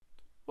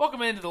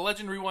Welcome into the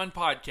Legend Rewind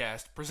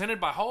podcast, presented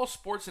by Hall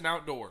Sports and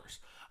Outdoors.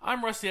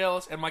 I'm Rusty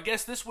Ellis, and my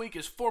guest this week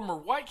is former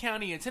White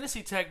County and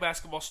Tennessee Tech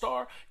basketball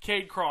star,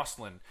 Cade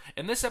Crossland.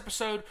 In this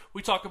episode,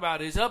 we talk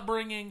about his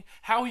upbringing,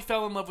 how he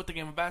fell in love with the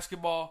game of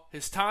basketball,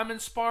 his time in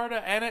Sparta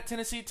and at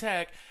Tennessee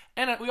Tech,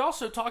 and we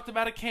also talked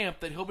about a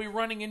camp that he'll be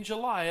running in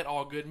July at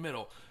Allgood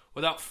Middle.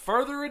 Without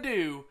further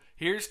ado,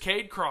 here's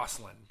Cade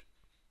Crossland.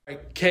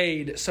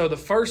 Cade, so the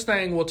first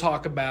thing we'll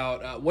talk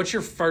about, what's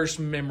your first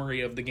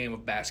memory of the game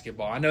of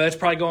basketball? I know that's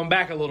probably going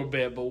back a little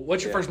bit, but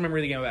what's your first memory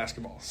of the game of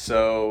basketball?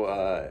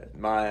 So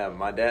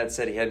my dad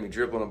said he had me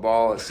dribbling a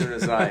ball as soon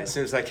as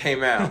I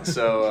came out.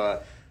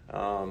 So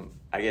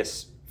I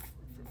guess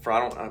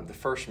the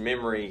first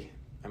memory,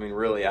 I mean,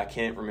 really, I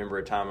can't remember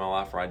a time in my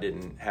life where I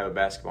didn't have a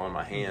basketball in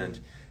my hand.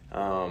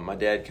 My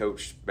dad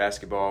coached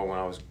basketball when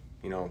I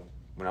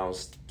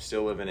was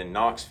still living in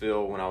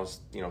Knoxville. When I was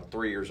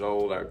 3 years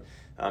old,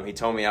 he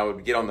told me I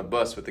would get on the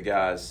bus with the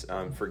guys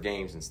for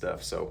games and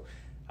stuff. So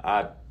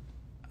I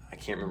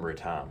can't remember a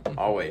time.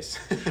 Always.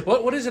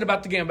 What is it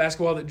about the game of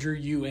basketball that drew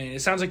you in?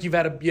 It sounds like you've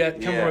come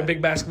from a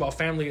big basketball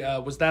family.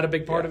 Was that a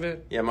big part of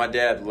it? Yeah, my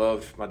dad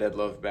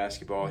loved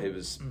basketball. He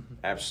was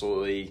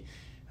absolutely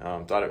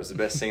thought it was the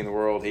best thing in the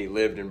world. He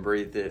lived and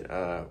breathed it.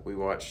 We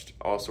watched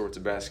all sorts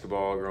of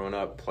basketball growing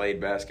up.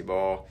 Played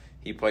basketball.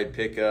 He played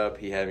pickup.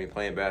 He had me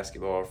playing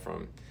basketball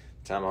from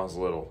the time I was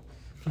little.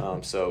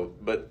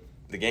 But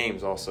the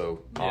game's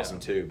also awesome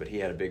too, but he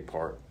had a big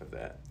part of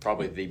that.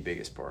 Probably the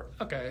biggest part.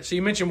 Okay, so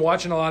you mentioned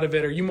watching a lot of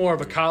it. Are you more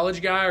of a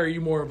college guy or are you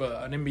more of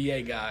an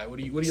NBA guy? What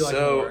do you like more?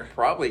 So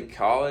probably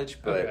college,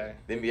 but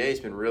the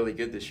NBA's been really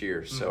good this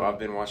year. So I've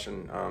been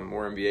watching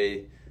more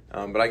NBA,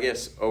 but I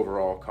guess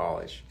overall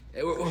college.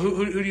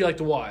 Who do you like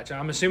to watch?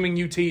 I'm assuming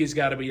UT has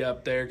got to be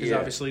up there because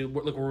obviously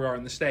look where we are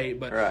in the state.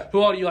 But who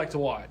all do you like to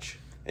watch?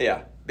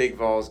 Yeah, big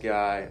Vols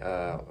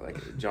guy,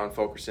 like John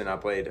Fulkerson. I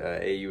played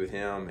AU with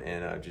him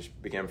and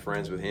just became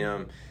friends with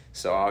him.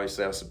 So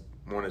obviously I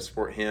wanted to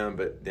support him,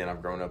 but then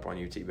I've grown up on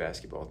UT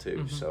basketball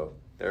too. So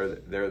they're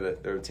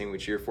the team we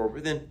cheer for.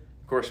 But then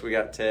of course we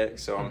got Tech,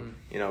 so I'm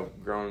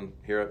grown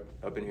here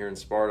up in here in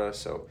Sparta,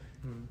 so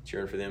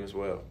cheering for them as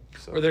well.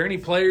 So. Were there any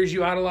players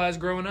you idolized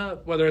growing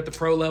up, whether at the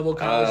pro level,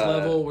 college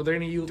level? Were there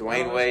any you?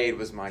 Dwayne Wade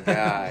was my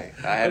guy.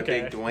 I had a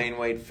big Dwayne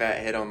Wade fat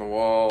head on the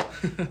wall.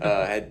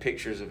 Had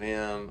pictures of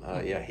him.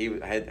 He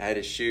had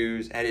his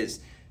shoes, had his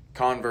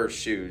Converse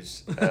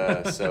shoes.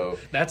 So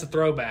that's a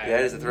throwback.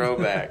 That is a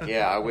throwback.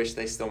 Yeah, I wish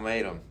they still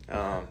made them.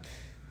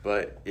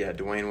 But yeah,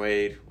 Dwayne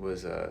Wade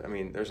was.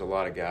 There's a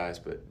lot of guys,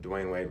 but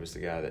Dwayne Wade was the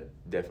guy that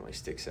definitely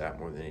sticks out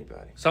more than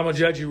anybody. So I'm gonna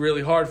judge you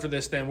really hard for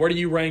this. Then, where do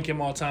you rank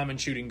him all time in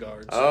shooting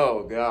guards?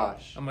 Oh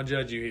gosh, I'm gonna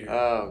judge you here.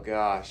 Oh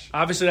gosh.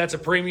 Obviously, that's a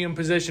premium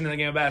position in the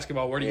game of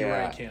basketball. Where do you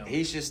rank him?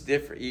 He's just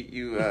different.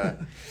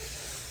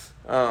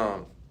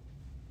 I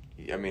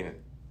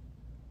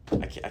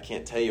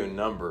can't tell you a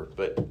number,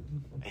 but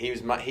he was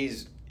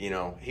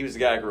the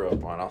guy I grew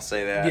up on. I'll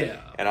say that.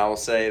 Yeah. And I will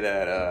say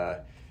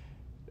that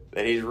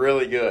he's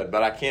really good,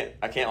 but I can't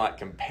like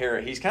compare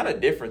it. He's kind of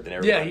different than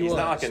everybody. Yeah, he's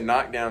not like a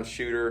knockdown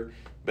shooter,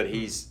 but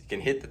he can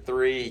hit the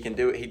three. He can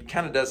do it. He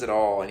kind of does it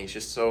all, and it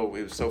was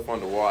so fun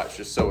to watch.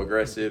 Just so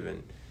aggressive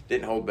and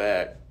didn't hold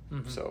back.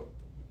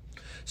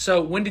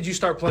 So when did you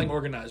start playing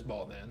organized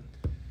ball then?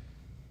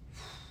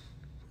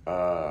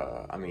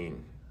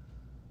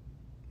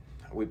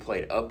 We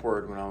played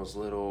upward when I was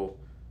little.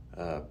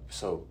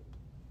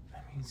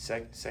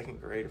 Second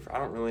grade. I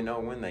don't really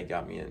know when they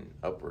got me in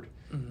upward.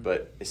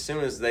 But as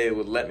soon as they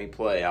would let me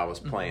play, I was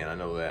playing. I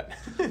know that.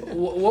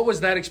 What was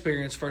that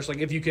experience first? Like,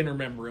 if you can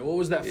remember it, what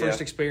was that first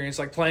experience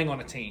like playing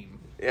on a team?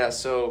 Yeah,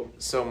 so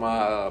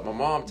my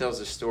mom tells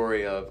a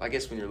story of, I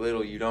guess when you're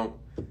little, you don't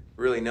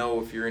really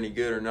know if you're any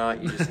good or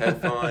not. You just have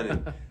fun.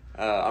 And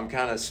I'm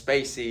kind of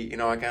spacey.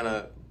 I kind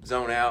of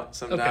zone out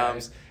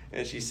sometimes. Okay.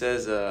 And she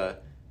says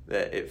that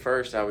at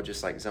first I would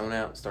just like zone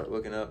out and start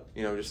looking up,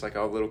 just like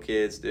all little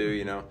kids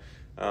do,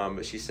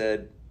 But she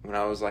said when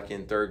I was like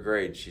in third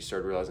grade, she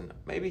started realizing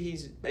maybe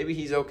he's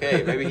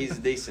okay. Maybe he's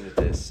decent at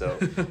this. So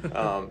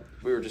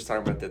we were just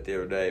talking about that the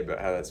other day about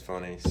how that's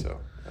funny.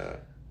 So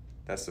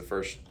that's the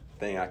first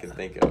thing I can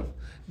think of.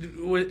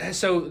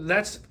 So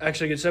that's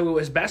actually good. So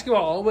has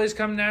basketball always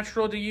come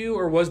natural to you,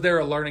 or was there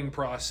a learning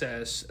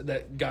process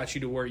that got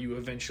you to where you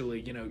eventually,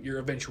 your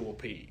eventual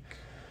peak?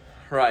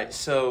 Right.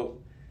 So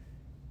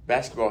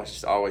basketball has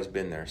just always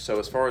been there. So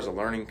as far as a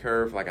learning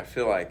curve, like I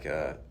feel like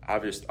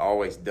I've just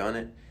always done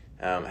it.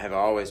 Have I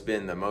always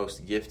been the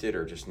most gifted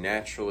or just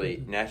natural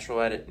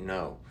at it?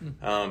 No.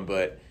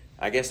 But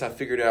I guess I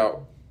figured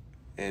out,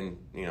 and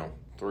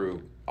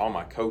through all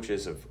my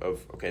coaches of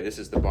okay, this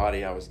is the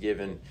body I was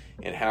given,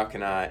 and how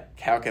can I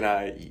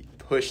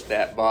push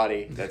that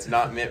body that's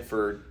not meant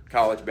for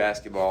college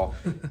basketball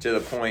to the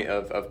point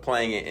of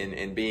playing it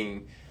and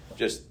being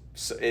just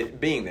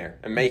being there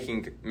and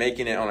making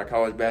it on a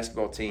college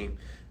basketball team.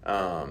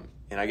 And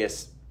I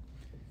guess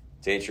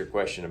to answer your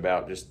question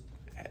about just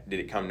did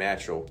it come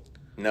natural?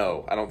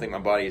 No, I don't think my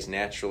body is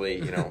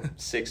naturally,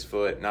 6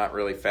 foot, not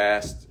really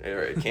fast,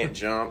 or it can't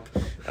jump.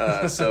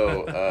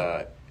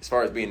 So as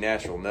far as being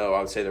natural, no. I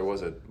would say there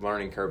was a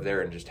learning curve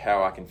there, and just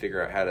how I can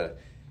figure out how to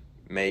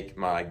make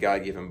my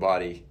God-given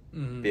body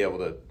be able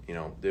to,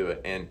 do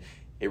it. And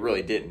it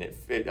really didn't.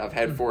 I've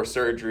had 4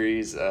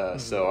 surgeries,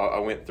 so I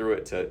went through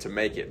it to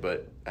make it,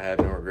 but I have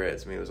no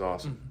regrets. I mean, it was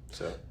awesome.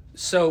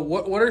 So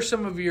what are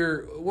some of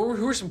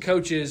who are some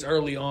coaches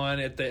early on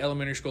at the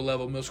elementary school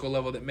level, middle school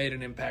level that made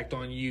an impact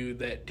on you,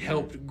 that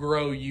helped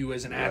grow you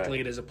as an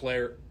athlete, as a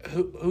player?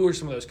 Who are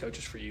some of those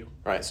coaches for you?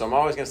 Right. So I'm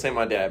always going to say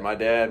my dad. My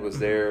dad was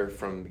there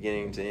from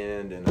beginning to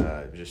end, and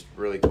it was just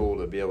really cool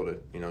to be able to,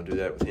 do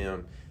that with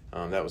him.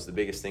 That was the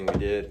biggest thing we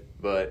did.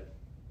 But,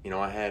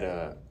 I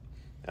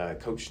had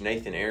Coach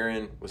Nathan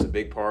Aaron was a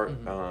big part,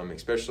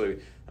 especially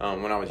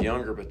when I was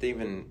younger, but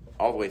even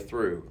all the way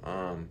through.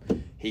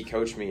 He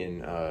coached me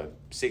in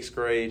 6th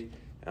grade,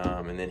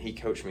 and then he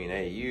coached me in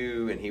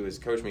AAU, and he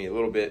coached me a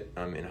little bit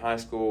in high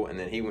school, and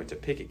then he went to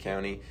Pickett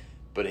County,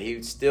 but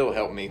he still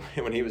helped me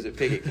when he was at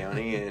Pickett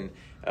County, and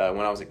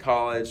when I was at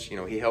college,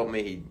 he helped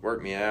me, he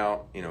worked me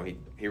out,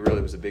 he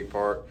really was a big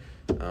part,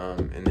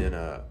 and then,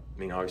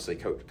 obviously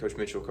Coach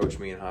Mitchell coached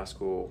me in high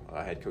school.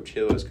 I had Coach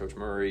Hillis, Coach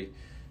Murray.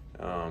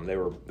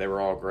 They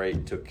were all great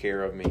and took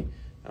care of me,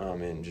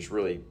 and just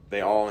really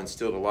they all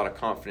instilled a lot of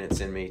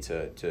confidence in me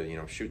to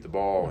shoot the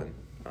ball, and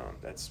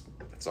that's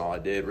all I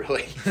did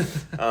really.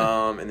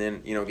 And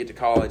then get to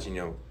college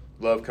and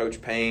love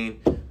Coach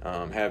Payne,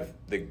 have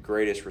the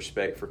greatest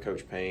respect for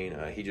Coach Payne.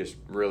 He just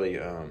really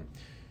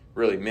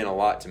meant a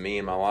lot to me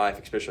in my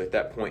life, especially at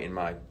that point in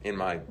my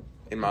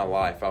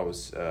life. I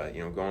was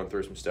going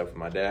through some stuff with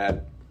my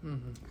dad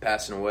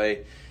passing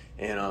away.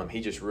 And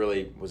he just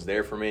really was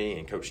there for me,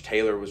 and Coach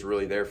Taylor was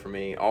really there for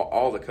me.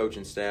 All the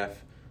coaching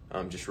staff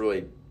just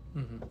really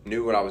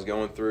knew what I was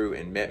going through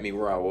and met me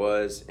where I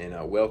was, and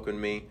welcomed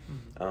me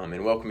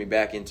and welcomed me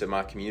back into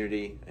my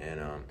community.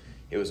 And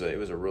it was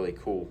a really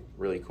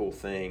cool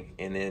thing.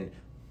 And then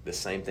the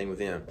same thing with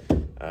them,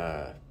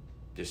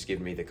 just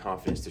giving me the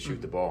confidence to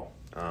shoot the ball.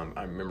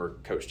 I remember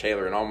Coach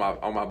Taylor, and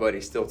all my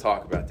buddies still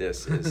talk about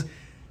this, is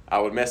I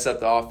would mess up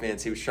the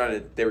offense. They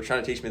were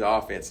trying to teach me the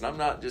offense, and I'm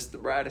not just the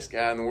brightest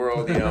guy in the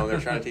world,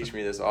 They're trying to teach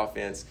me this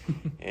offense.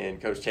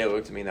 And Coach Taylor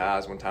looked at me in the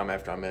eyes one time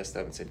after I messed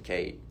up and said,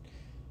 "Cade,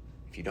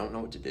 if you don't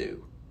know what to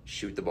do,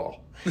 shoot the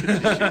ball." Just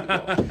shoot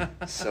the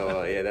ball.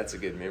 So that's a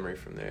good memory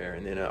from there.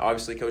 And then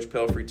obviously Coach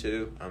Pelfrey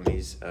too.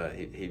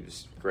 He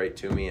was great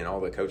to me, and all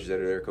the coaches that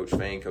are there, Coach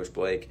Fain, Coach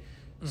Blake.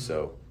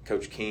 So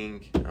Coach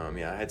King, I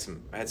had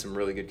some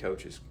really good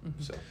coaches.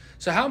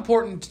 So how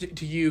important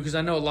to you? Because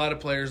I know a lot of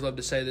players love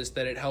to say this,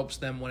 that it helps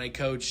them when a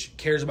coach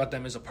cares about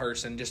them as a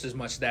person just as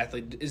much as the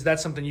athlete. Is that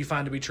something you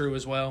find to be true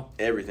as well?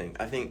 Everything.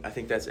 I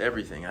think that's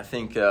everything. I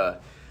think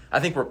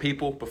we're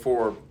people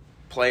before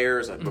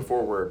players.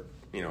 Before we're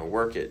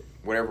work at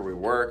whatever we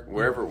work,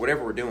 whatever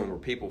we're doing, we're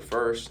people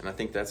first. And I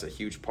think that's a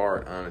huge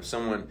part.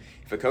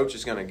 If a coach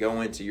is going to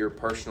go into your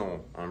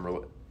personal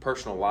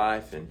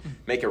life and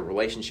make a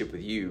relationship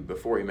with you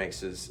before he makes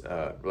his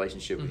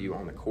relationship with you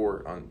on the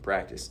court, on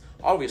practice.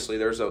 Obviously,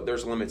 there's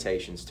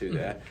limitations to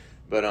that,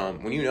 but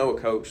when a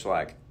coach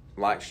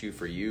likes you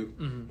for you,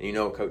 and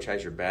a coach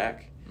has your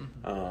back,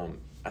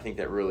 I think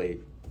that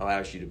really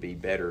allows you to be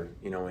better,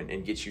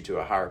 and gets you to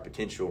a higher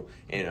potential,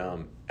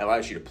 and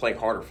allows you to play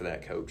harder for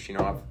that coach.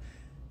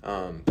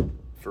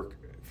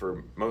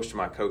 For most of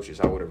my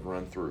coaches, I would have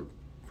run through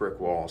brick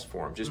walls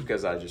for them, just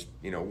because I just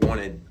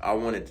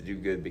wanted to do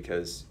good,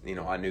 because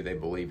I knew they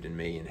believed in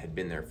me and had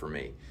been there for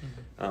me.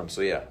 I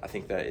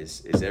think that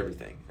is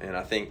everything, and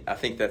I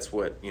think that's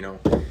what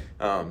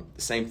the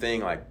same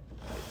thing, like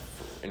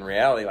in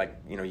reality,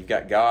 you've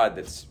got God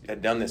that's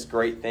had done this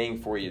great thing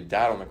for you,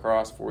 died on the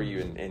cross for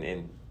you,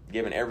 and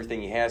given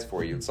everything He has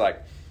for you. It's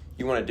like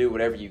you want to do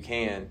whatever you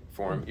can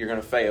for Him. You're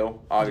going to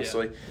fail,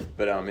 obviously,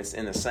 but it's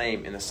in the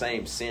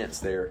same sense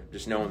there.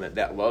 Just knowing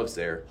that love's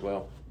there.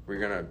 Well, you're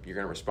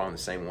gonna respond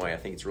the same way. I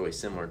think it's really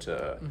similar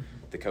to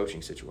the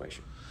coaching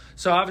situation.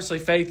 So obviously,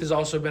 faith has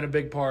also been a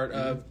big part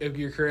of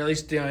your career, at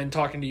least in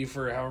talking to you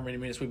for however many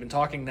minutes we've been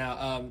talking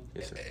now.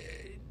 Yes, sir.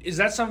 Is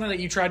that something that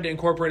you tried to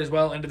incorporate as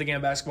well into the game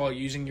of basketball,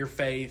 using your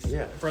faith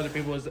for other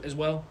people as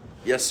well?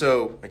 Yes.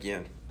 So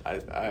again,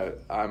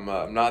 I'm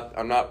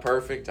not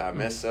perfect. I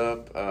mess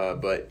up,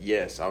 but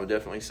yes, I would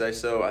definitely say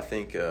so. I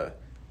think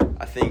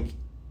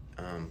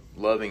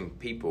loving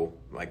people,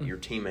 like your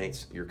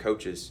teammates, your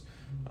coaches,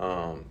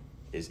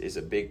 is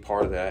a big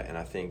part of that, and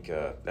I think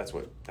that's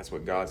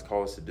what God's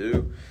called us to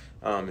do,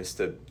 is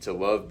to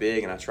love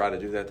big, and I try to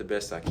do that the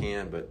best I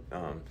can.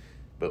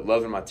 But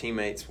loving my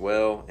teammates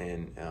well,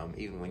 and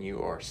even when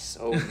you are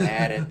so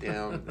mad at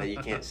them that you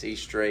can't see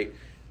straight,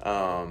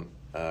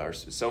 or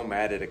so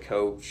mad at a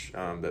coach,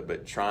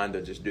 but trying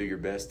to just do your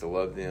best to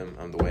love them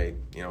the way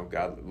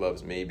God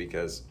loves me,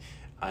 because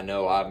I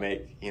know I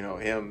make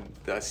him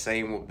the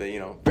same,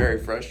 very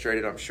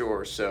frustrated, I'm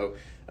sure. So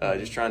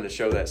just trying to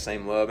show that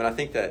same love, and I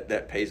think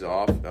that pays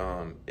off.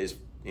 Is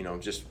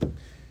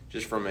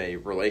just from a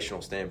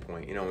relational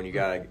standpoint, when you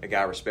got a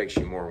guy respects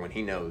you more when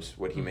he knows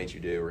what he made you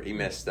do, or he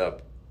messed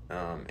up,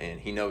 and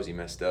he knows he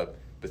messed up,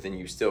 but then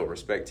you still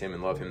respect him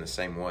and love him the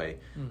same way.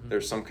 Mm-hmm.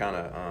 There's some kind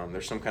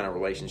of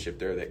relationship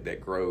there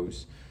that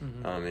grows,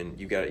 and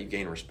you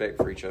gain respect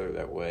for each other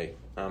that way.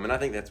 And I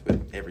think that's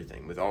with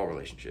everything, with all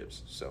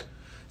relationships.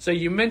 So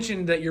you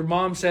mentioned that your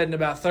mom said in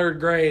about third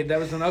grade that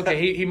was when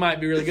he might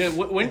be really good.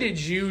 When did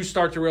you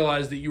start to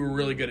realize that you were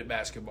really good at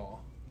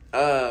basketball?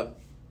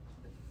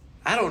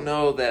 I don't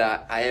know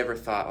that I ever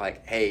thought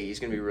like, hey, he's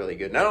going to be really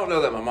good. And I don't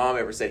know that my mom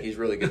ever said he's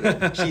really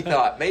good. She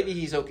thought maybe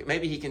he's okay.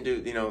 Maybe he can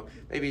do,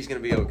 maybe he's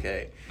going to be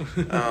okay.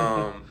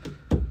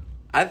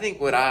 I think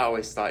what I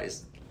always thought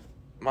is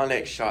my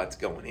next shot's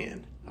going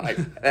in.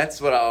 Like that's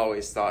what I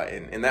always thought.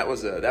 And that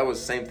was the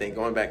same thing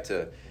going back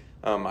to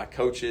my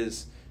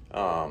coaches,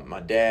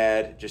 my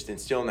dad, just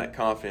instilling that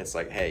confidence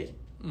like, hey,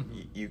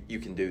 you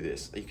can do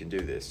this. You can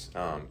do this.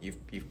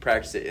 You've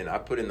practiced it, and I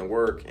put in the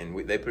work, and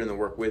they put in the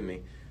work with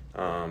me.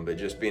 But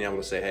just being able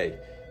to say, hey,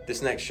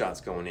 this next shot's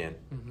going in.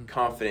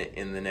 Confident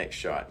in the next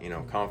shot.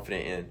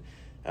 Confident in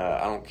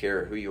I don't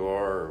care who you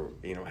are, or,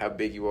 how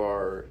big you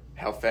are, or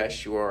how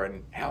fast you are,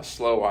 and how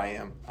slow I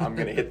am. I'm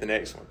going to hit the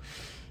next one.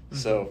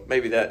 So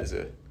maybe that is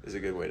a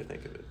good way to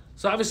think of it.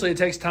 So obviously it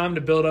takes time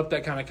to build up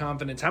that kind of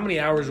confidence. How many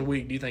hours a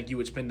week do you think you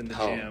would spend in the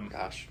gym? Oh,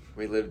 gosh.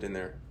 We lived in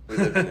there.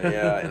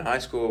 Yeah. In high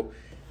school,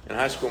 me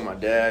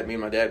and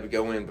my dad would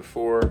go in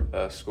before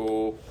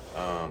school,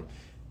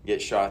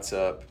 get shots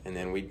up, and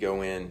then we'd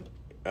go in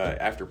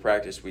after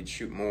practice. We'd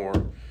shoot more.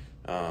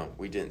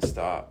 We didn't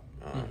stop.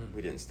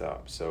 We didn't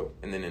stop. So,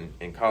 and then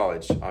in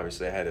college,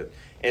 obviously, I had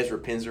Ezra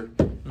Pinzer.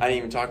 I didn't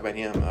even talk about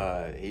him.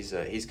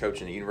 He's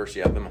coaching at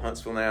University of Alabama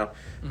Huntsville now.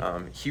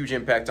 Huge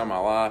impact on my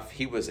life.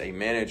 He was a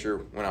manager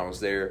when I was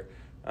there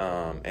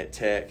at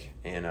Tech,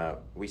 and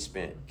we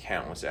spent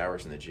countless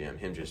hours in the gym.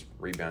 Him just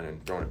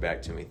rebounding, throwing it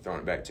back to me,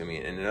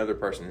 and another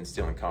person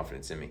instilling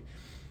confidence in me.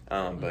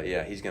 But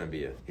yeah, he's gonna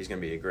be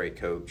a great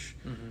coach,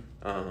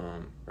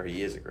 or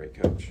he is a great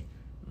coach.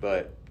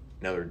 But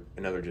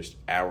another just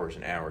hours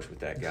and hours with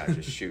that guy,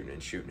 just shooting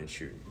and shooting and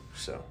shooting.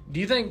 So, do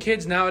you think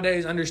kids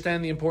nowadays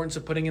understand the importance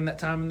of putting in that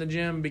time in the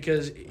gym?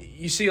 Because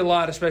you see a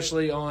lot,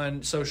 especially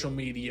on social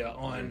media,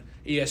 on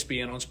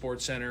ESPN, on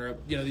SportsCenter.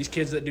 These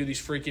kids that do these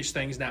freakish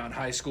things now in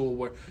high school,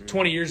 where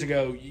 20 years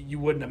ago you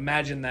wouldn't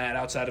imagine that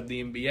outside of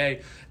the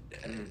NBA.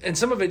 And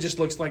some of it just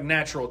looks like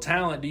natural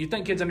talent. Do you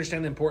think kids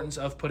understand the importance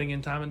of putting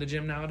in time in the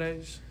gym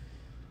nowadays?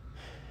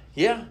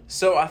 Yeah.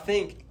 So I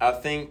think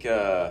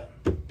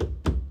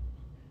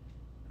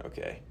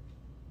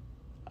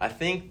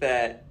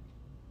that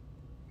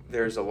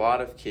there's a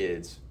lot of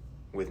kids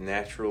with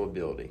natural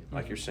ability,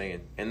 like you're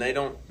saying, and they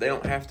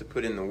don't have to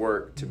put in the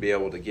work to be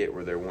able to get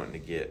where they're wanting to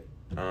get.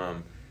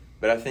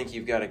 But I think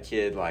you've got a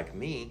kid like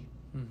me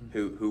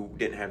who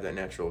didn't have that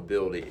natural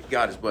ability.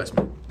 God has blessed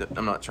me.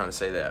 I'm not trying to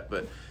say that,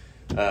 but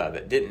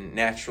that didn't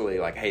naturally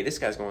like, hey, this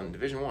guy's going to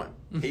Division I.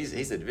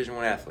 He's a Division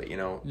I athlete.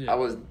 Yeah.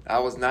 I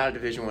was not a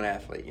Division I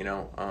athlete.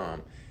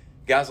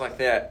 Guys like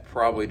that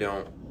probably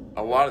don't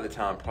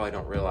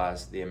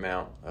realize the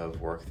amount of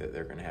work that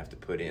they're going to have to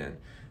put in,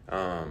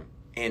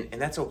 and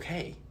that's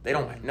okay. They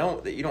don't know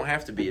that you don't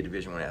have to be a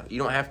Division I athlete. You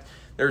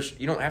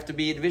don't have to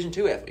be a Division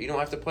II athlete. You don't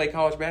have to play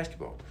college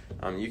basketball.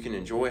 You can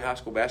enjoy high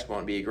school basketball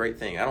and be a great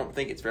thing. I don't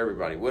think it's for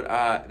everybody.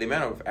 The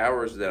amount of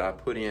hours that I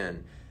put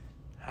in,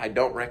 I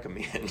don't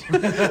recommend.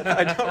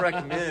 I don't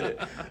recommend it.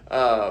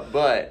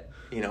 But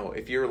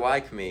if you're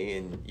like me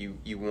and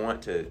you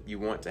want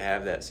to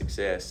have that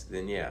success,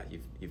 then yeah,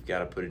 you've got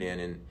to put it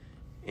in.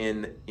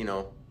 And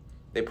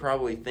they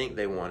probably think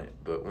they want it,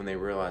 but when they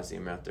realize the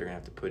amount they're gonna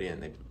have to put in,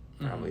 they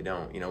probably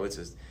don't.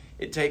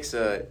 It takes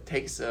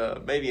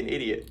maybe an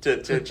idiot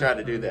to try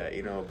to do that.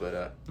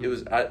 But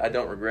I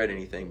don't regret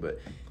anything. But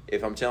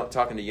if I'm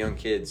talking to young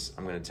kids,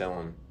 I'm gonna tell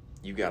them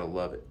you gotta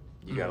love it.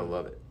 You gotta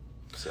love it.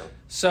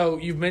 So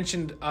you've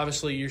mentioned,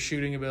 obviously, your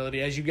shooting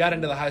ability. As you got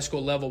into the high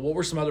school level, what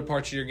were some other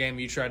parts of your game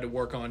you tried to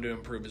work on to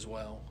improve as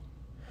well?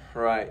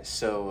 Right.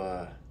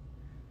 So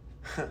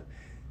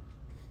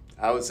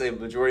I would say the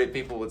majority of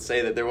people would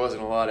say that there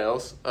wasn't a lot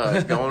else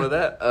going with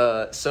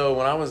that. So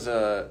when I was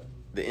the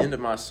end of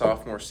my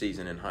sophomore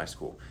season in high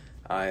school,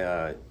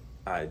 I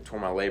tore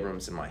my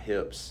labrums in my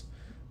hips,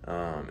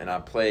 and I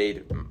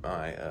played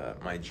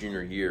my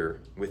junior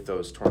year with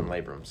those torn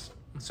labrums.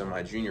 So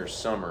my junior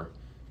summer,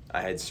 I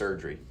had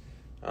surgery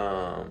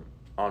on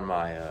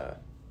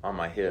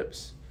my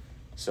hips,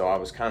 so I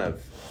was kind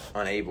of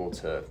unable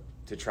to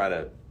try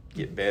to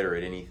get better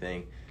at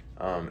anything,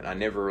 and I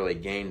never really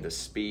gained the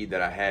speed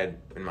that I had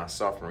in my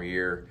sophomore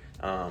year.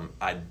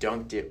 I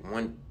dunked it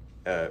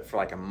for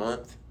like a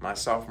month my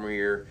sophomore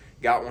year,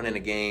 got one in a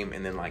game,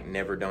 and then like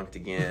never dunked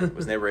again.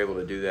 Was never able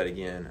to do that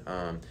again.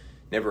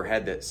 Never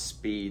had that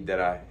speed that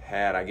I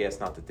had. I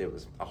guess not that there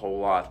was a whole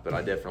lot, but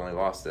I definitely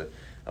lost a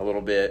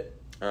little bit.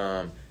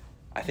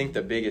 I think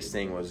the biggest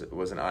thing was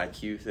an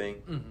IQ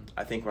thing.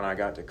 I think when I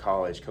got to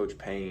college, Coach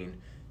Payne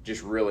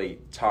just really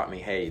taught me,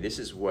 hey, this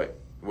is what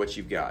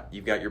you've got.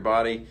 You've got your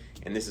body,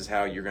 and this is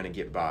how you're going to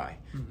get by.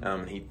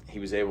 He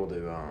was able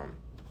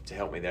to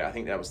help me there. I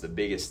think that was the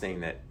biggest thing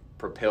that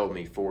propelled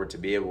me forward to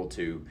be able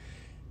to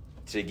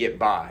to get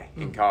by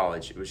in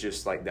college. It was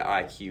just like the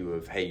IQ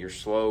of, hey, you're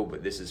slow,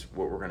 but this is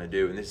what we're going to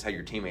do, and this is how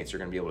your teammates are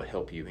going to be able to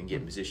help you and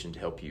get in position to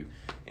help you.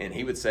 And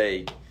he would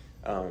say,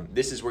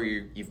 this is where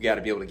you've got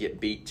to be able to get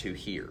beat to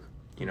here.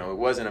 You know, it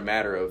wasn't a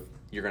matter of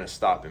you're going to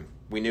stop him.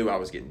 We knew I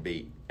was getting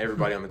beat.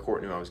 Everybody on the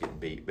court knew I was getting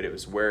beat, but it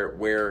was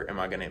where am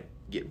I going to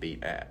get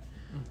beat at?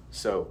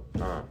 So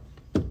I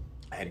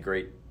had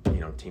great,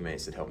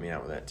 teammates that helped me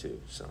out with that too.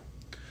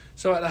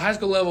 So at the high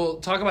school level,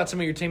 talk about some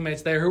of your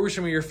teammates there. Who were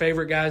some of your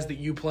favorite guys that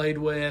you played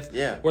with?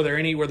 Yeah. Were there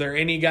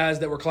any guys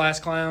that were class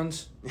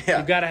clowns? Yeah.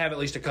 You've got to have at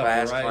least a couple,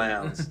 class right?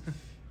 Clowns.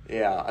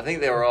 Yeah, I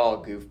think they were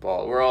all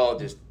goofballs. We're all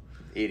just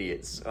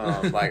idiots.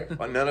 Like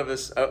none of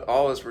us,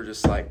 all of us were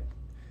just like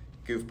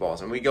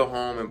goofballs. And we go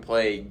home and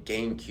play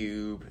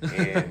GameCube,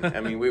 and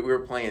I mean we were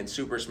playing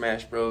Super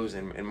Smash Bros.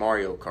 and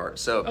Mario Kart.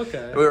 So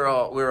we were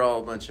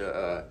all a bunch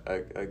of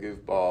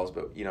goofballs.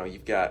 But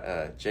you've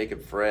got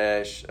Jacob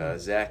Fresh,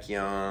 Zach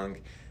Young,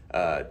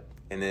 and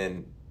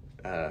then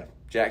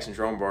Jackson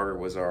Drombarger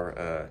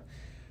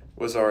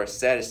was our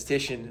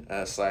statistician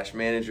 /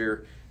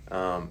 manager.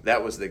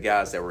 That was the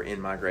guys that were in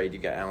my grade. You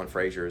got Alan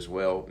Frazier as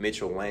well.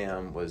 Mitchell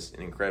Lamb was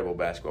an incredible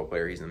basketball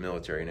player. He's in the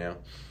military now.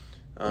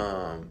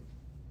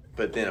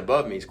 But then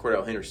above me is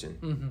Cordell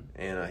Henderson,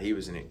 and he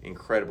was an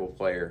incredible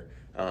player.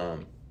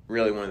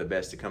 Really one of the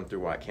best to come through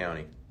White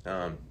County.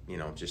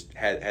 Just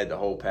had the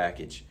whole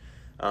package.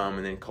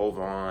 And then Cole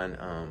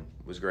Vaughn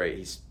was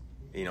great.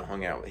 He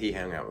hung out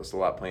with us a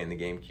lot playing the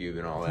GameCube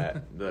and all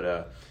that.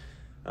 But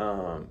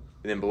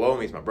then below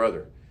me is my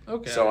brother.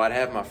 Okay. So I'd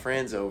have my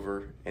friends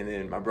over, and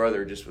then my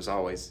brother just was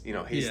always,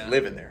 he's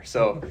living there.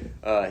 So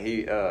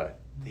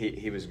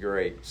he was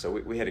great. So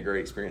we had a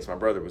great experience. My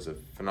brother was a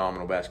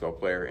phenomenal basketball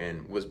player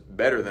and was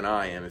better than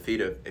I am. If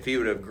he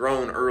would have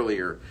grown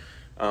earlier,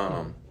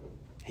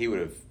 he would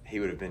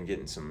have been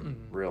getting some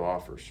real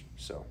offers.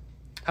 So.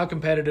 How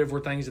competitive were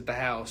things at the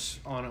house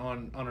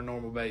on a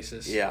normal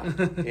basis? Yeah,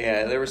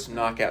 there were some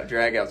knockout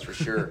dragouts for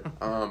sure.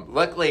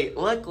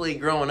 Luckily,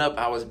 growing up,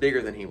 I was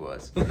bigger than he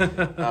was.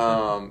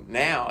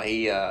 Now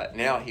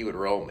he would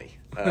roll me.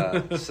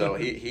 So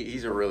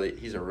he's a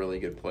really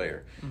good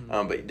player.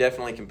 But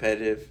definitely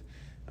competitive.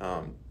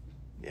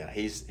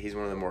 He's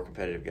one of the more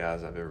competitive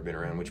guys I've ever been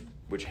around,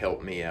 which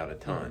helped me out a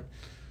ton.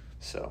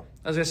 So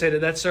I was gonna say,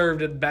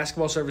 did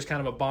basketball serve as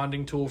kind of a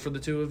bonding tool for the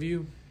two of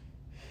you?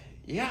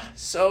 Yeah,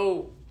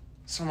 so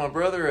my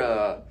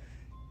brother,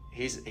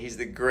 he's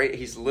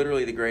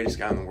literally the greatest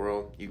guy in the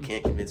world. You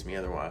can't convince me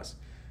otherwise.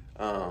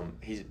 I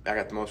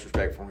got the most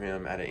respect for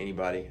him out of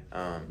anybody.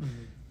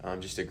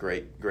 Just a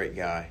great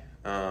guy.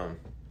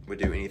 Would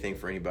do anything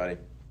for anybody.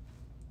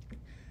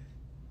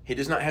 He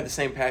does not have the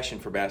same passion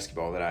for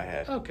basketball that I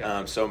had.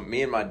 Okay. So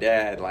me and my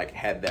dad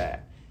had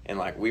that,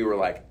 and we were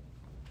like,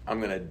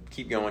 I'm gonna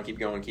keep going,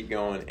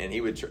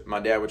 and my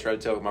dad would try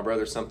to tell my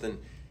brother something.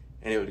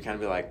 And it would kind of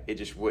be like, it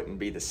just wouldn't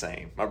be the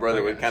same. My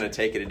brother would kind of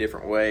take it a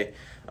different way.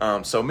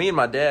 So me and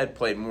my dad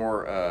played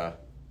more,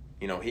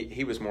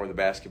 he was more the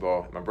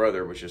basketball. My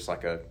brother was just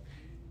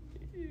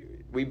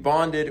we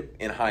bonded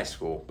in high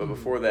school. But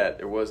before that,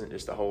 there wasn't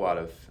just a whole lot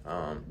of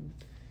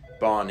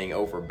bonding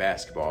over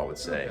basketball, I would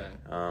say.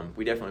 Okay.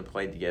 We definitely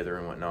played together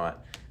and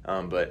whatnot.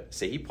 But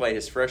he played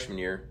his freshman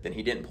year. Then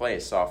he didn't play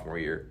his sophomore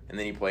year. And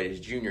then he played his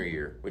junior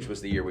year, which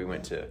was the year we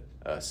went to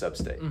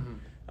sub-state.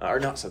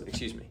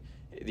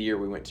 The year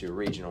we went to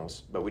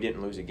regionals, but we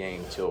didn't lose a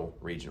game until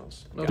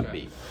regionals and got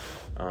beat.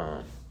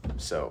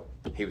 So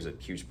he was a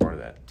huge part of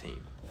that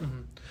team.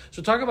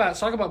 So talk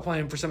about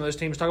playing for some of those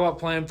teams. Talk about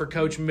playing for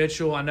Coach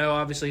Mitchell. I know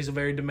obviously he's a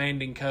very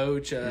demanding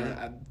coach.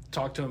 I've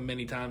talked to him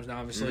many times now.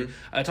 Obviously,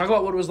 talk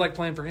about what it was like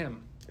playing for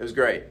him. It was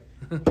great.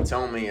 He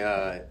told me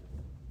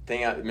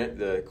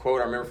the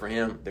quote I remember for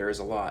him. There is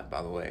a lot,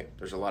 by the way.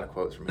 There's a lot of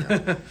quotes from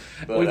him.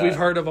 But, we've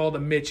heard of all the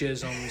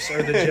Mitchisms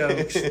or the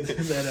jokes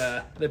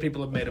that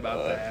people have made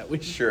about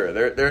that. Sure,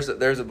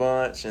 there's a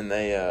bunch, and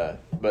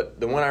but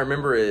the one I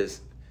remember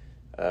is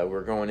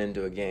we're going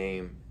into a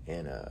game,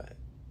 and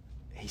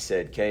he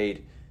said,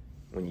 "Cade,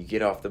 when you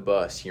get off the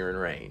bus, you're in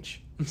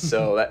range."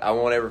 So I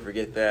won't ever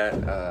forget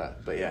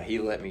that. But yeah, he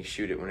let me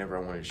shoot it whenever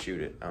I wanted to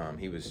shoot it.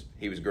 He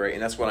was great,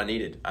 and that's what I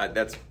needed.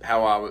 That's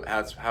how I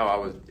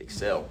would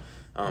excel,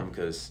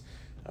 because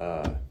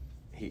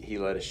he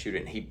let us shoot it,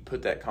 and he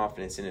put that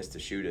confidence in us to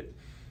shoot it,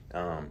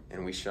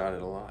 and we shot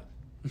it a lot.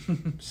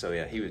 So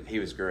yeah, he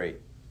was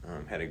great.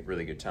 Had a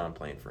really good time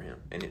playing for him,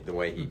 and the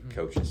way he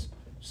coaches.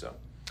 So.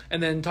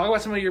 And then talk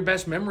about some of your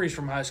best memories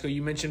from high school.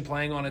 You mentioned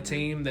playing on a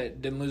team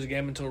that didn't lose a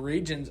game until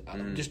regions.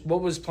 Just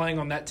what was playing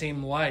on that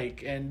team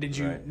like? And did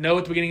you know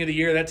at the beginning of the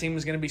year that team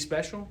was going to be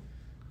special?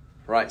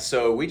 Right.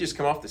 So we just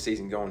come off the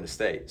season going to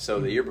state.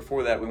 So the year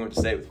before that, we went to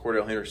state with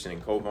Cordell Henderson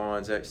and Cole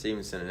Vaughn, Zach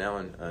Stevenson, and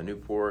Alan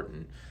Newport,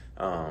 and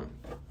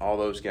all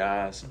those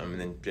guys. And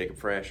then Jacob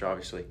Fresh,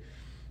 obviously.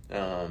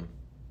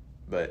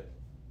 But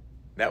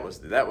that was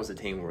the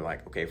team where we're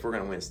like, okay, if we're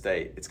going to win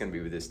state, it's going to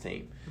be with this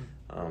team.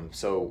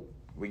 So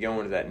we go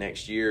into that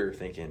next year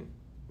thinking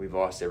we've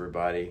lost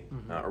everybody,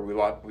 or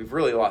we've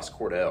really lost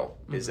Cordell.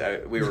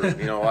 We were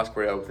lost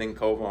Cordell, then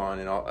Cole Vaughn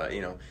and all,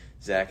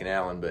 Zach and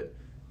Allen, but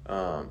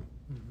And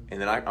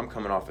then I'm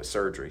coming off a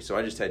surgery. So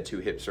I just had 2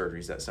 hip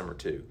surgeries that summer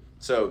too.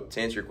 So to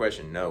answer your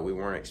question, no, we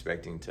weren't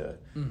expecting to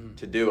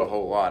do a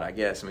whole lot, I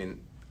guess. I mean,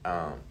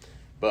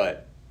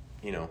 but,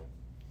 you know,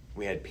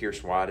 we had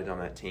Pierce Whited on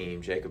that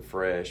team, Jacob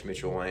Fresh,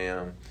 Mitchell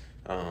Lamb,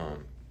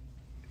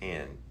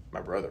 and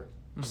my brother.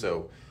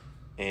 So,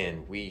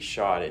 and we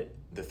shot it,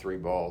 the 3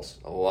 balls,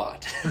 a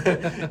lot.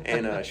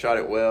 And shot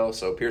it well.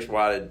 So Pierce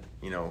Whited,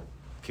 you know,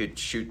 could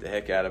shoot the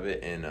heck out of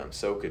it, and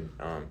so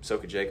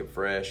could Jacob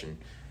Fresh, and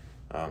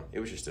it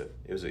was just it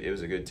was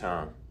a good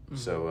time.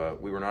 So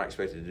we were not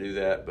expected to do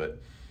that,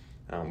 but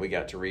we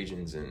got to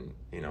regions, and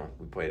you know,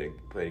 we played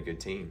a good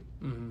team.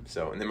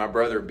 So, and then my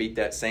brother beat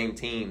that same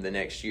team the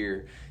next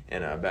year,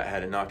 and about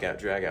had a knockout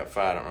dragout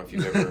fight. I don't know if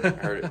you've ever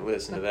heard it,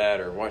 listened to that,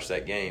 or watched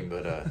that game,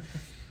 but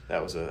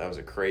that was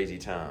a crazy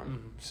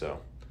time.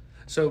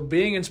 So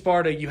being in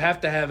Sparta, you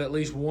have to have at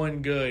least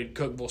one good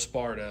Cookeville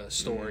Sparta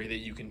story that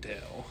you can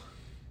tell.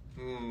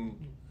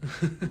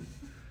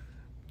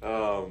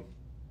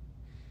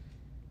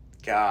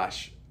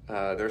 Gosh,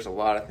 there's a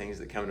lot of things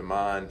that come to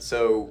mind.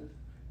 So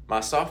my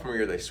sophomore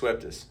year, they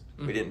swept us.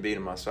 We didn't beat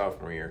them my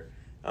sophomore year.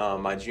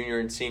 My junior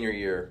and senior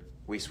year,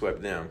 we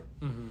swept them.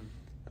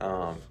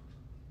 And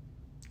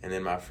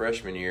then my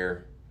freshman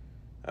year,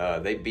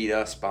 they beat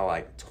us by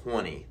like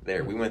 20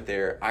 there. We went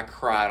there. I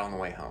cried on the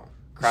way home.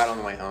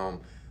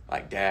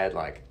 Like, Dad,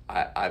 like,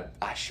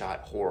 I shot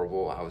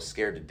horrible. I was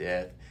scared to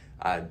death.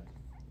 I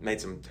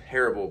made some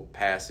terrible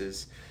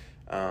passes.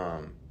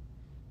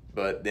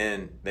 But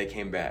then they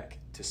came back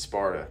to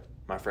Sparta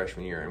my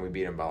freshman year, and we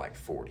beat them by like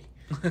 40.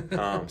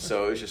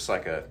 So it was just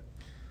like a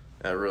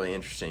really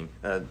interesting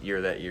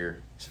year that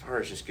year. As far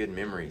as just good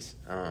memories,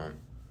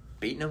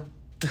 beating them,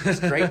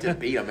 it's great to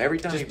beat them. Every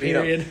time you beat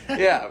them,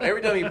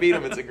 every time you beat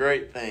them, it's a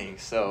great thing.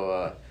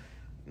 So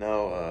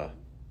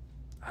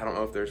I don't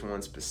know if there's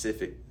one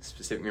specific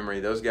memory.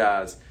 Those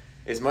guys,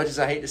 as much as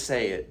I hate to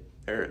say it,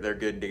 they're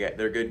good.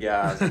 They're good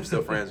guys. I'm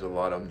still friends with a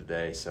lot of them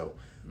today. So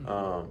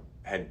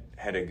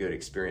had a good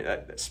experience.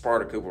 That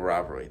Sparta-Cookeville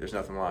rivalry, there's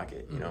nothing like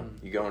it. You know,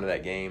 you go into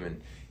that game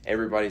and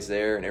everybody's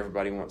there, and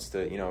everybody wants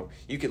to. You know,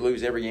 you could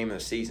lose every game of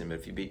the season, but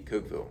if you beat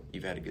Cookeville,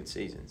 you've had a good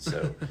season.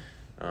 So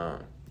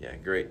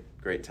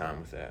great time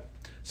with that.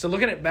 So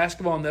looking at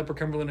basketball in the Upper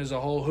Cumberland as a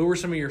whole, who were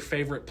some of your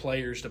favorite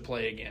players to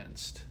play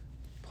against?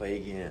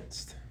 Good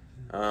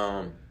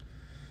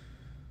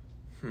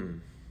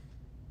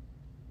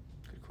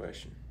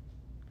question.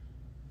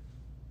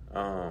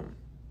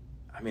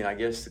 I mean, I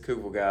guess the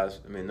Cookeville guys.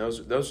 I mean,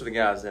 those are the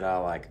guys that I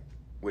like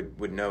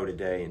would know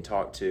today and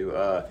talk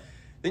to.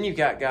 Then you've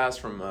got guys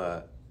from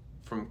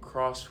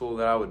Crossville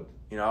that I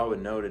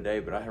would know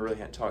today, but I really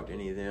hadn't talked to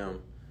any of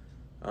them.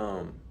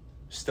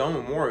 Stone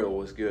Memorial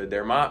was good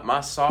there.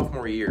 My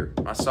sophomore year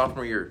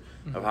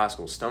of high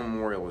school, Stone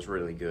Memorial was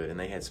really good, and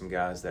they had some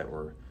guys that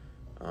were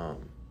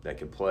that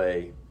could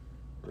play.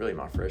 Really,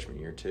 my freshman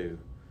year too.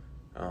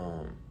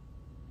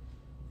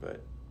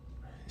 But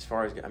as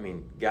far as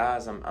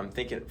guys, I'm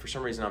thinking for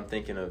some reason I'm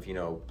thinking of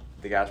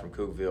the guys from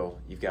Cookeville.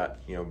 You've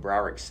got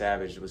Browrick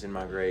Savage was in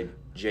my grade.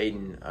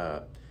 Jaden,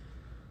 I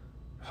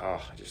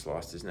just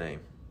lost his name.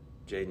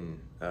 Jaden.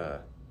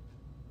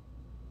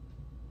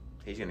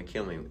 He's gonna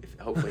kill me.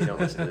 Hopefully he don't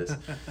listen to this.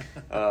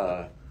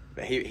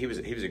 He was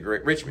a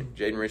great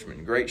Jaden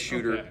Richmond, great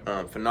shooter,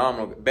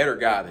 phenomenal, better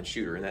guy than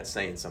shooter, and that's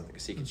saying something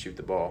because he can shoot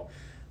the ball.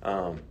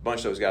 A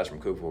bunch of those guys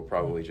from Cookeville are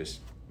probably just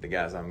the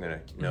guys I'm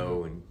gonna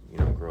know and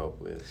grow up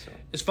with. So.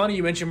 It's funny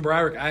you mentioned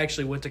Browrick. I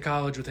actually went to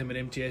college with him at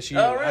MTSU.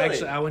 Oh,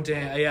 really? I went to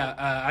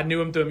I knew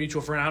him through a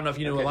mutual friend. I don't know if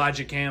you know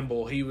Elijah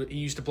Campbell. He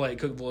used to play at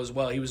Cookeville as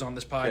well. He was on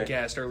this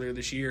podcast earlier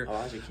this year.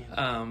 Elijah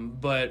Campbell.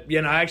 But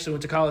I actually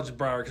went to college with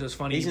Browrick because it's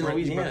funny. He's in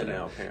Louisiana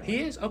now. Apparently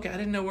he is. Okay, I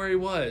didn't know where he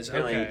was.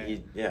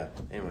 Apparently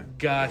Anyway,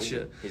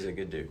 gotcha. He's a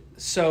good dude.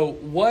 So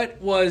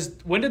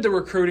when did the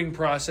recruiting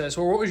process,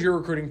 or what was your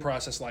recruiting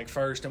process like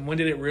first, and when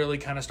did it really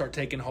kind of start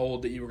taking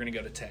hold that you were going to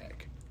go to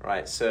Tech?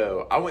 Right,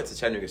 so I went to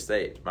Chattanooga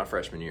State my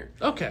freshman year.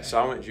 Okay. So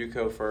I went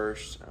JUCO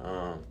first,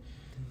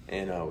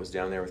 and was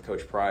down there with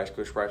Coach Price.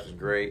 Coach Price was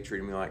great,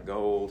 treated me like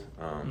gold,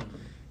 and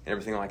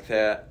everything like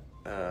that.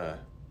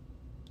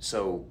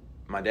 So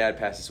my dad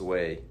passed us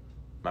away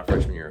my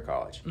freshman year of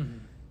college.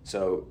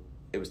 So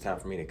it was time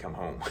for me to come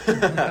home.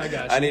 I got you.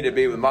 I needed to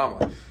be with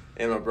Mama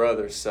and my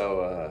brother.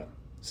 So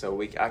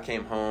I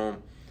came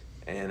home,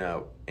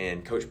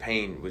 and Coach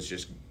Payne was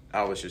just.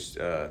 I was just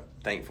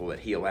thankful that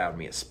he allowed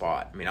me a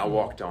spot. I mean, I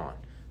walked on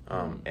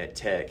at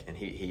Tech, and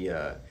he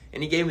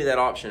gave me that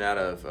option out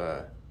of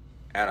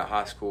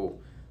high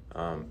school.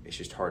 It's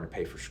just hard to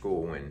pay for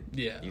school when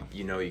you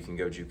can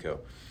go JUCO.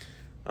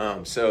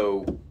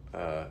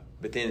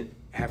 But then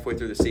halfway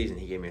through the season,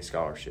 he gave me a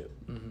scholarship.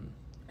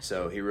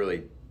 So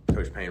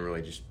Coach Payne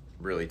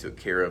really took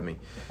care of me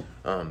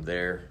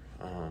there.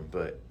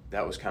 But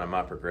that was kind of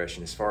my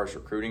progression as far as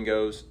recruiting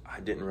goes.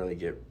 I didn't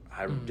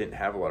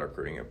have a lot of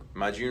recruiting.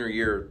 My junior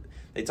year,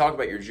 they talk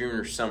about your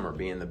junior summer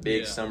being the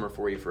big summer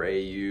for you for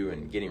AAU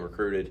and getting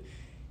recruited,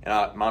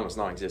 and mine was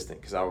non-existent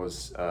because I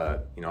was,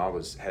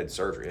 had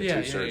surgery,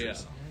 had two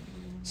surgeries.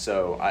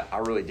 So I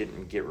really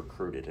didn't get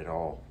recruited at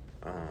all.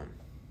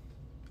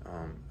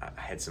 I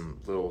had some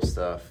little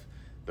stuff,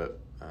 but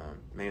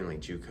mainly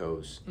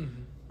JUCOs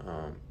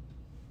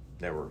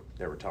that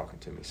were talking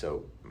to me.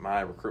 So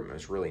my recruitment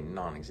was really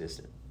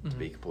non-existent, to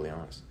be completely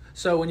honest.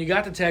 So when you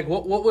got to Tech,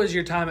 what was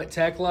your time at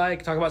Tech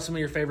like? Talk about some of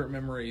your favorite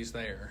memories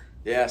there.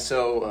 Yeah,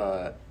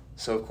 so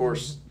of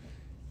course,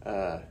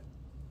 when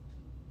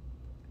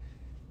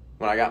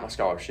I got my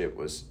scholarship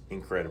was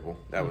incredible.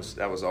 That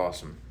was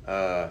awesome.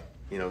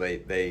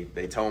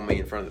 They told me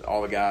in front of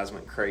all the guys,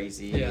 went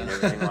crazy and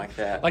everything like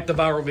that. Like the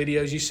viral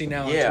videos you see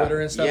now on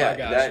Twitter and stuff.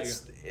 Yeah,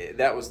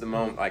 that was the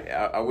moment. Like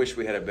I wish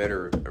we had a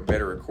better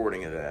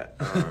recording of that.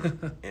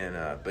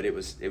 But it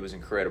was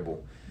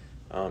incredible.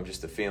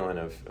 Just the feeling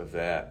of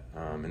that,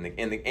 and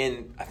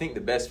I think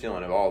the best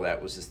feeling of all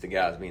that was just the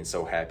guys being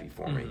so happy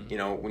for me.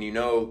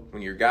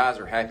 When your guys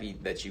are happy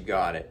that you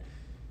got it,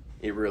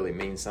 it really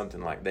means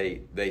something. Like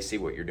they see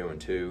what you're doing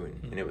too,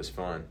 and it was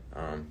fun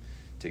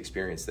to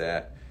experience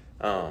that.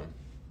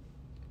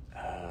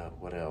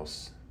 What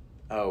else?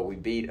 Oh, we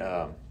beat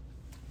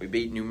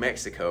New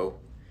Mexico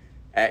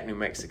at New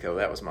Mexico.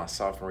 That was my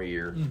sophomore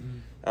year.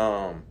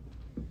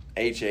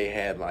 AJ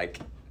had like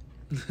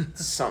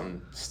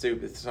something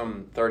stupid,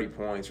 some 30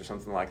 points or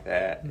something like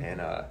that,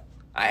 and I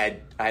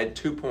had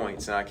 2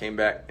 points, and I came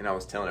back and I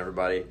was telling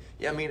everybody,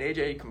 yeah, me and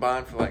AJ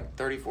combined for like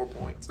 34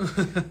 points.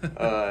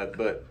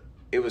 But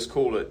it was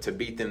cool to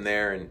beat them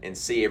there and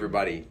see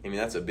everybody. I mean,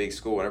 that's a big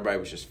school, and everybody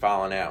was just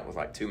filing out with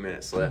like 2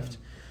 minutes left.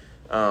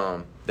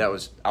 I'll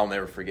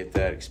never forget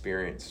that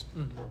experience.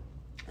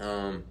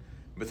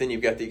 But then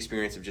you've got the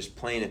experience of just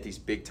playing at these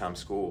big time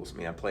schools. I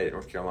mean, I played at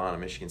North Carolina,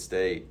 Michigan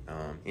State,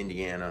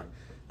 Indiana,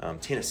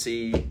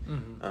 Tennessee.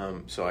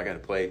 So I got to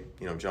play,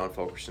 John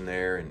Fulkerson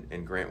there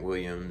and Grant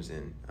Williams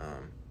and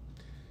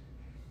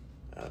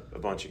a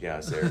bunch of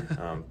guys there.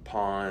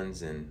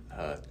 Pons and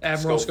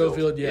Admiral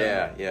Schofield.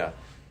 Yeah.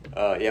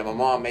 My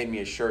mom made me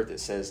a shirt that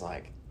says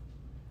like,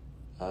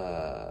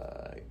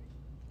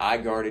 I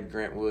guarded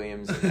Grant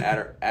Williams and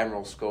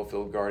Admiral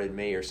Schofield guarded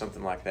me or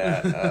something like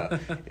that.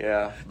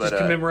 But just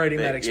commemorating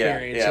that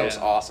experience. Yeah, it was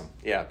awesome.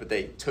 Yeah, but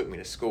they took me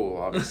to school.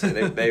 Obviously,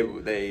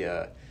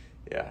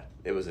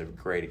 it was a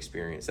great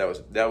experience.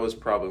 That was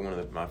probably one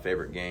of my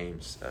favorite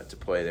games to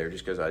play there,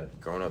 just because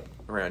I'd grown up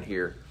around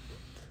here.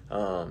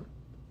 And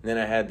then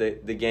I had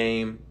the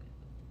game.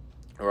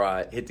 Or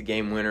I hit the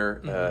game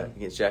winner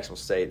against Jacksonville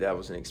State. That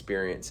was an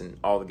experience. And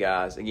all the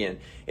guys, again,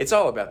 it's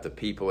all about the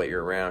people that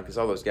you're around, because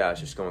all those guys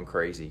just going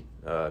crazy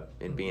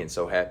and being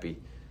so happy.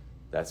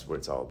 That's what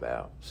it's all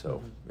about.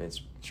 So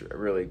it's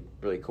really,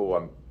 really cool.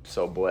 I'm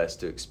so blessed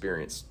to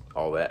experience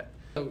all that.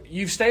 So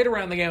you've stayed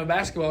around the game of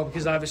basketball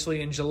because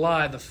obviously in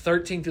July, the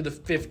 13th through the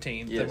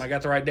 15th, if I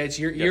got the right dates,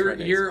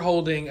 you're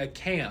holding a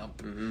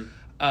camp.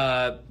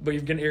 But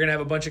you're gonna have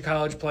a bunch of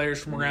college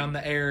players from around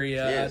the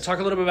area. Yes. Talk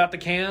a little bit about the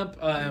camp.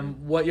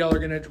 What y'all are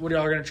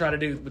gonna try to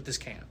do with this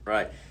camp.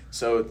 Right.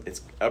 So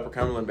it's Upper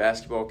Cumberland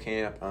basketball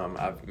camp.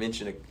 I've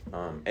mentioned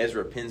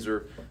Ezra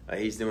Pinzer.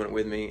 He's doing it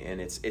with me,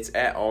 and it's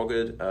at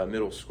Allgood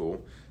Middle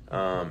School.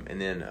 And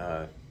then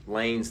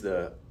Lane's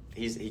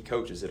he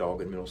coaches at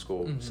Allgood Middle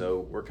School.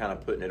 So we're kind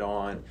of putting it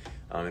on,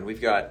 and we've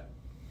got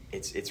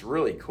it's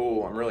really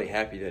cool. I'm really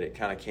happy that it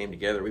kind of came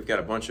together. We've got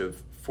a bunch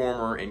of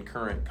former and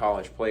current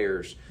college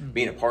players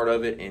being a part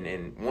of it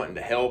and wanting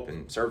to help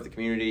and serve the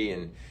community,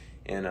 and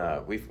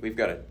we've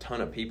got a ton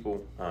of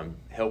people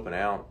helping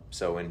out.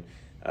 So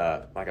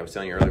like I was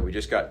telling you earlier, we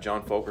just got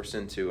John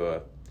Fulkerson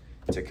to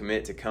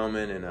commit to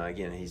coming, and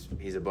again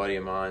he's a buddy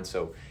of mine,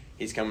 so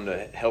he's coming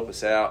to help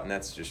us out, and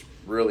that's just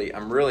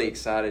I'm really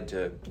excited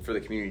for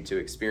the community to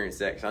experience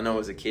that, because I know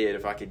as a kid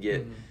if I could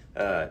get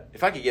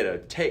a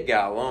Tech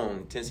guy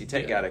alone, Tennessee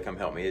Tech guy to come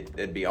help me,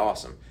 it'd be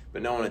awesome.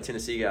 But knowing a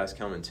Tennessee guy's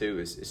coming too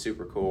is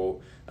super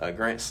cool.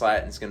 Grant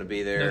Slatton's going to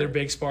be there. Another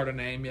big Sparta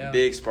name, yeah.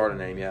 Big Sparta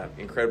name, yeah.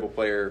 Incredible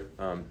player,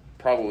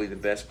 probably the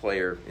best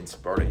player in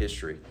Sparta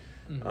history.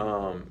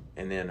 And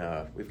then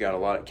we've got a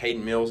lot of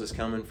Caden Mills is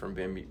coming from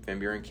Van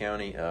Buren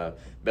County.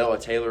 Bella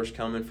Taylor's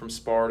coming from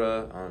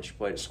Sparta. She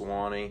played at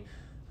Sewanee.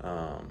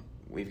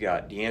 We've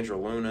got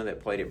Deandra Luna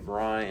that played at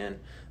Bryan.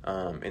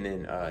 And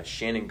then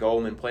Shannon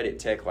Goldman played at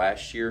Tech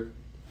last year.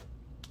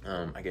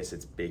 I guess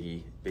it's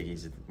Biggie.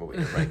 Biggie's what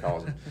everybody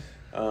calls him.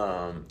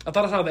 I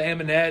thought I saw the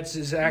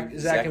Ammonettes,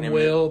 Zach and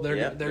Will.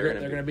 They're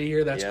going to be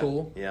here. That's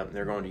cool. Yeah,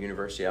 they're going to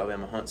University of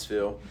Alabama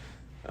Huntsville.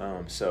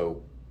 I'm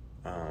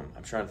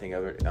trying to think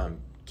of it.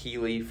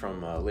 Keely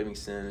from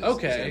Livingston is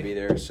going to be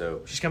there.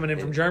 So she's coming in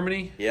from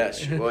Germany. Yeah,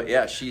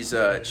 she's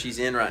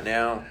in right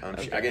now.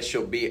 I guess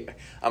she'll be.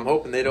 I'm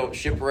hoping they don't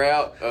ship her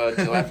out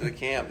till after the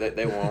camp. That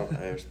they won't.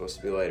 They're supposed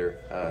to be later.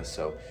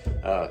 So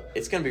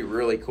it's going to be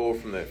really cool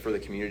for the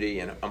community,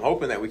 and I'm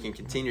hoping that we can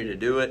continue to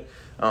do it.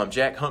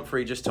 Jack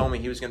Humphrey just told me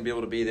he was going to be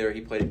able to be there.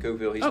 He played at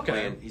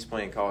Cookeville. He's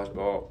playing college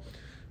ball.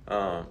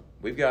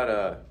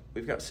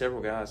 We've got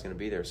several guys going to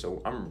be there,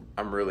 so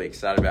I'm really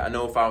excited about it. I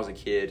know if I was a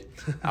kid,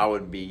 I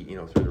would be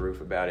through the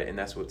roof about it, and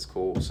that's what's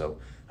cool. So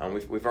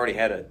we've already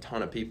had a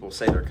ton of people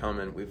say they're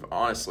coming.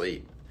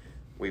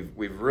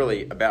 we've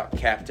really about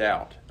capped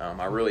out.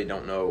 I really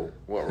don't know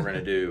what we're going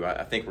to do.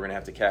 I think we're going to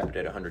have to cap it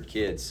at 100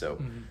 kids. So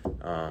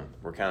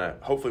we're kind of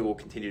hopefully we'll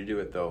continue to do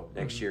it though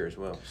next year as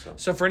well.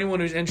 So for anyone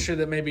who's interested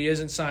that maybe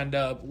isn't signed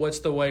up, what's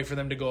the way for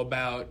them to go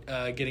about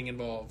getting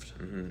involved?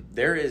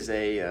 There is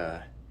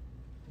a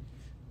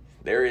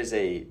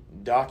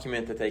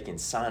document that they can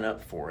sign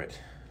up for it.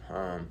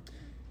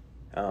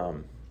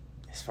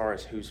 As far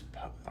as who's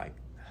like,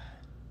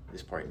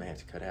 this part you may have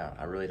to cut out.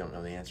 I really don't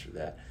know the answer to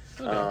that.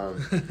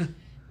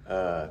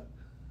 Okay.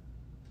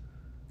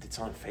 It's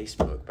on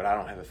Facebook, but I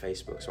don't have a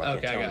Facebook, so I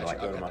can't tell them to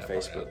go to my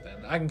Facebook.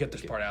 I can get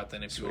this part out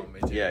then if you want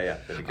me to. Yeah.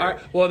 All right.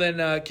 Well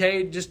then,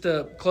 Cade, just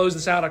to close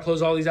this out, I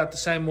close all these out the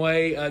same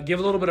way. Give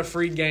a little bit of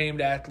free game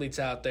to athletes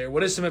out there.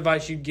 What is some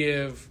advice you'd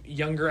give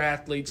younger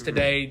athletes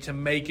today to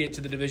make it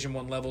to the Division I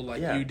level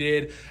like you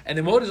did? And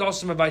then what is also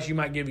some advice you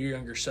might give your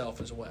younger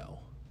self as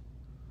well?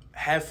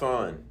 Have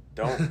fun.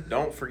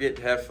 Don't forget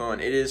to have fun.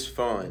 It is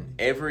fun.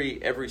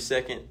 Every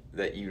second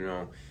that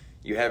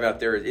you have out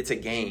there, it's a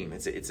game.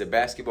 It's a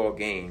basketball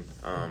game.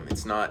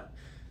 It's not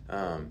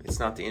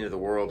the end of the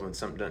world when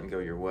something doesn't go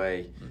your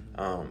way.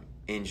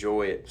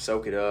 Enjoy it,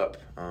 soak it up.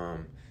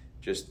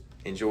 Just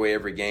enjoy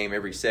every game,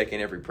 every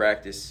second, every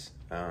practice,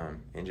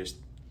 and just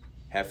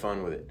have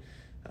fun with it.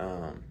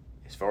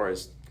 As far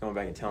as going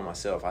back and telling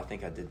myself, I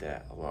think I did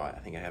that a lot. I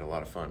think I had a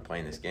lot of fun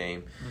playing this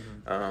game.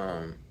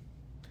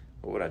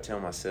 What would I tell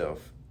myself?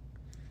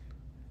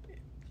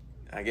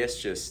 I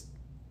guess just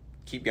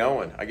keep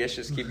going.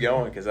 Just keep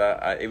going because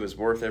it was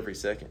worth every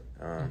second.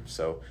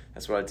 So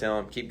that's what I tell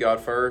them. Keep God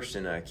first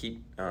and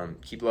keep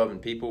loving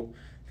people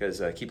because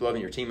keep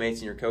loving your teammates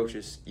and your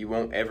coaches. You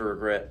won't ever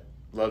regret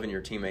loving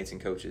your teammates and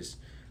coaches.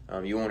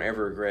 You won't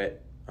ever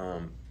regret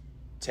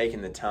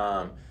taking the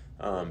time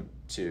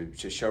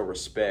to show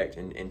respect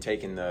and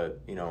taking the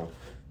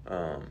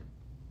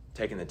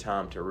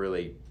time to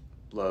really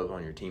love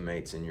on your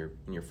teammates and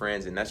your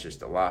friends, and that's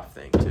just a life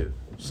thing too.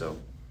 So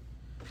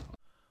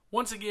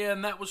once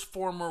again, that was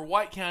former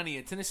White County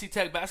and Tennessee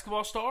Tech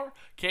basketball star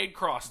Cade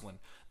Crossland.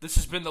 This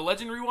has been the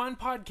Legend Rewind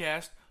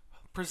podcast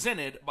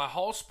presented by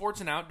Hall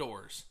Sports and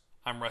Outdoors.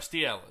 I'm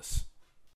Rusty Ellis.